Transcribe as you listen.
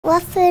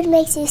What food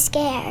makes you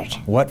scared?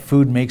 What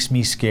food makes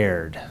me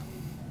scared?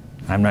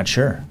 I'm not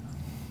sure.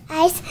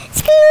 Ice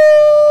cream!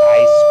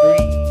 Ice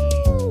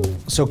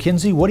cream. So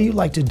Kenzie, what do you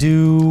like to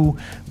do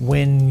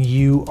when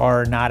you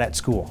are not at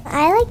school?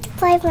 I like to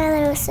play with my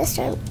little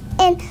sister,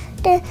 and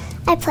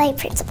I play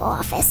principal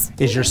office.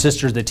 Is your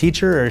sister the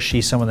teacher, or is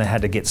she someone that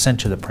had to get sent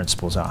to the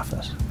principal's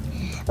office?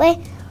 Where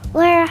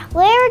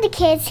are the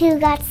kids who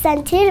got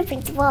sent to the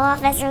principal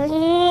office?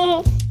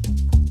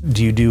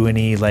 Do you do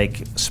any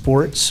like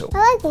sports?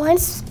 I like one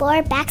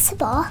sport,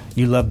 basketball.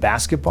 You love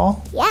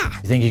basketball? Yeah.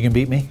 You think you can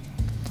beat me?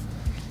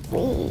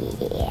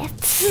 Yeah.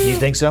 You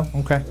think so?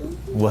 Okay.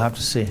 We'll have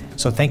to see.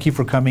 So thank you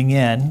for coming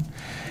in,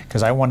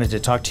 because I wanted to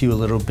talk to you a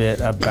little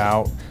bit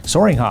about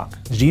Soaring Hawk.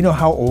 Do you know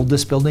how old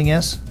this building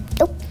is?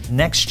 Nope.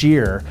 Next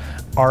year,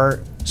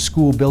 our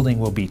school building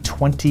will be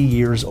 20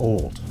 years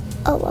old.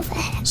 Oh,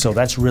 okay. So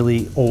that's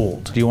really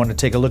old. Do you want to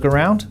take a look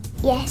around?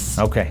 Yes.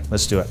 Okay,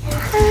 let's do it.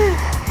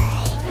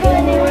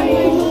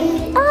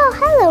 Oh,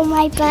 hello,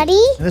 my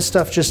buddy. And this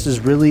stuff just is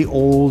really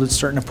old. It's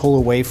starting to pull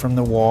away from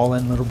the wall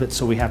in a little bit,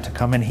 so we have to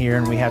come in here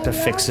and we have to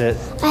fix it.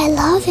 I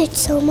love it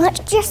so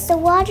much. Just the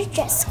water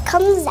just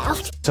comes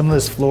out. Some of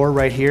this floor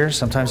right here,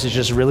 sometimes it's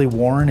just really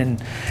worn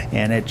and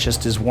it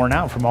just is worn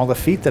out from all the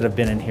feet that have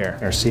been in here.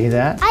 Or see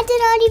that? I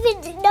did not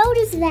even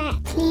notice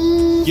that.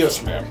 Please.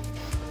 Yes, ma'am.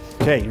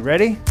 Okay, you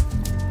ready?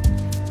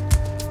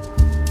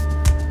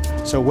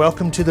 So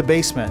welcome to the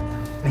basement.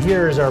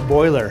 Here is our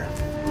boiler.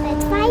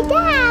 Let's find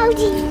out.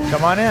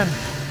 Come on in.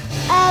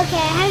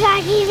 Okay, I'm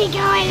not even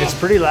going. It's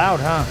pretty loud,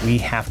 huh? We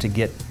have to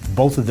get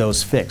both of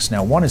those fixed.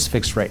 Now, one is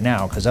fixed right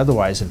now, because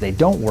otherwise, if they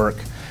don't work,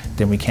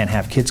 then we can't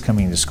have kids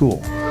coming to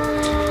school. Hey,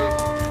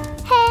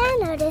 I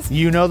know this.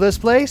 You know this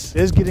place?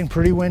 It is getting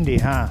pretty windy,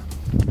 huh?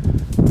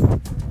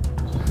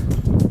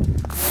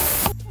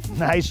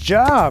 Nice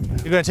job.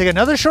 You're gonna take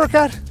another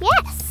shortcut?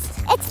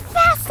 Yes, it's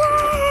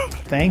faster.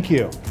 Thank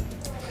you.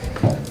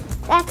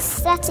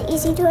 That's an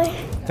easy door.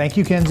 Thank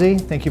you, Kenzie.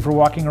 Thank you for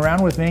walking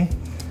around with me.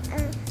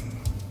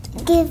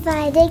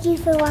 Goodbye. Thank you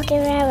for walking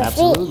around with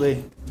me.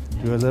 Absolutely.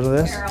 Do a little of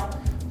this.